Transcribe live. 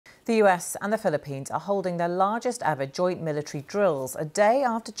The US and the Philippines are holding their largest ever joint military drills a day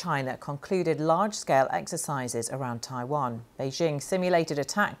after China concluded large-scale exercises around Taiwan. Beijing simulated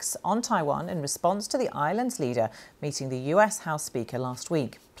attacks on Taiwan in response to the island's leader meeting the US House Speaker last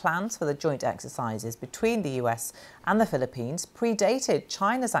week. Plans for the joint exercises between the US and the Philippines predated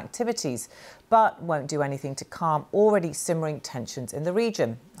China's activities, but won't do anything to calm already simmering tensions in the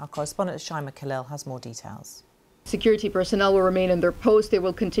region. Our correspondent Shaima Khalil has more details. Security personnel will remain in their post. They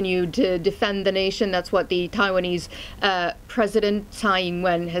will continue to defend the nation. That's what the Taiwanese President Tsai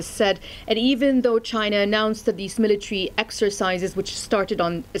Ing-wen has said. And even though China announced that these military exercises, which started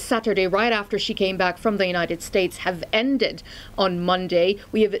on Saturday right after she came back from the United States, have ended on Monday,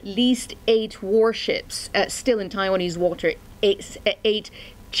 we have at least 8 warships still in Taiwanese water, eight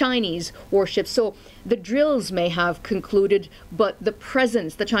Chinese warships. So the drills may have concluded, but the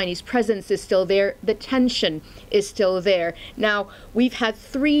Chinese presence is still there. The tension is still there. Now, we've had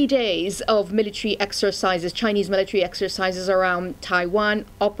 3 days of military exercises, Chinese military exercises around Taiwan,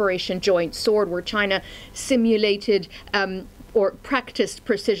 Operation Joint Sword, where China simulated or practiced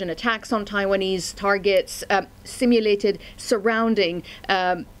precision attacks on Taiwanese targets, simulated surrounding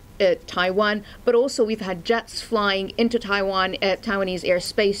Taiwan, but also we've had jets flying into Taiwanese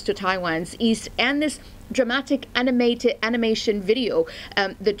airspace to Taiwan's east, and this dramatic animation video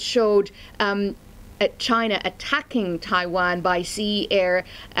that showed China attacking Taiwan by sea, air,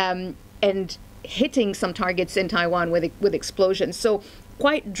 and hitting some targets in Taiwan with explosions. So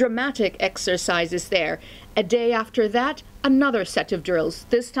quite dramatic exercises there. A day after that, another set of drills,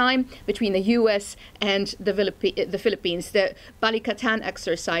 this time between the U.S. and the Philippines. The Balikatan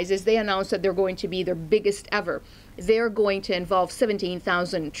exercises, they announced that they're going to be their biggest ever. They're going to involve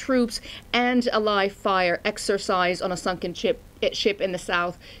 17,000 troops and a live fire exercise on a sunken ship in the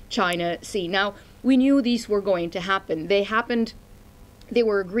South China Sea. Now, we knew these were going to happen. They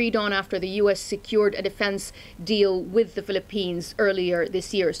were agreed on after the U.S. secured a defense deal with the Philippines earlier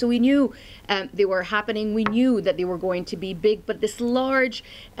this year. So we knew they were happening. We knew that they were going to be big. But this large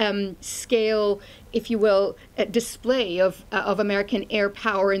scale, if you will, display of American air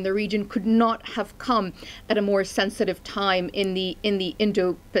power in the region could not have come at a more sensitive time in the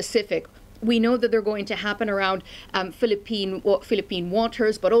Indo-Pacific. We know that they're going to happen around Philippine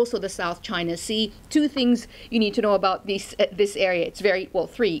waters, but also the South China Sea. 2 things you need to know about this area. It's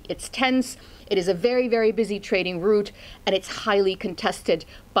 3. It's tense. It is a very, very busy trading route, and it's highly contested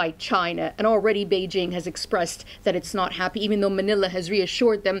by China. And already Beijing has expressed that it's not happy, even though Manila has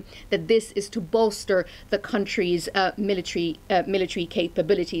reassured them that this is to bolster the country's military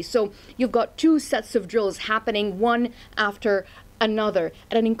capabilities. So you've got 2 sets of drills happening, one after another,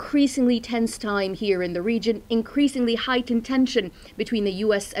 at an increasingly tense time here in the region, increasingly heightened tension between the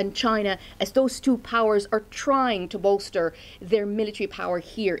US and China as those 2 powers are trying to bolster their military power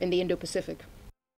here in the Indo-Pacific.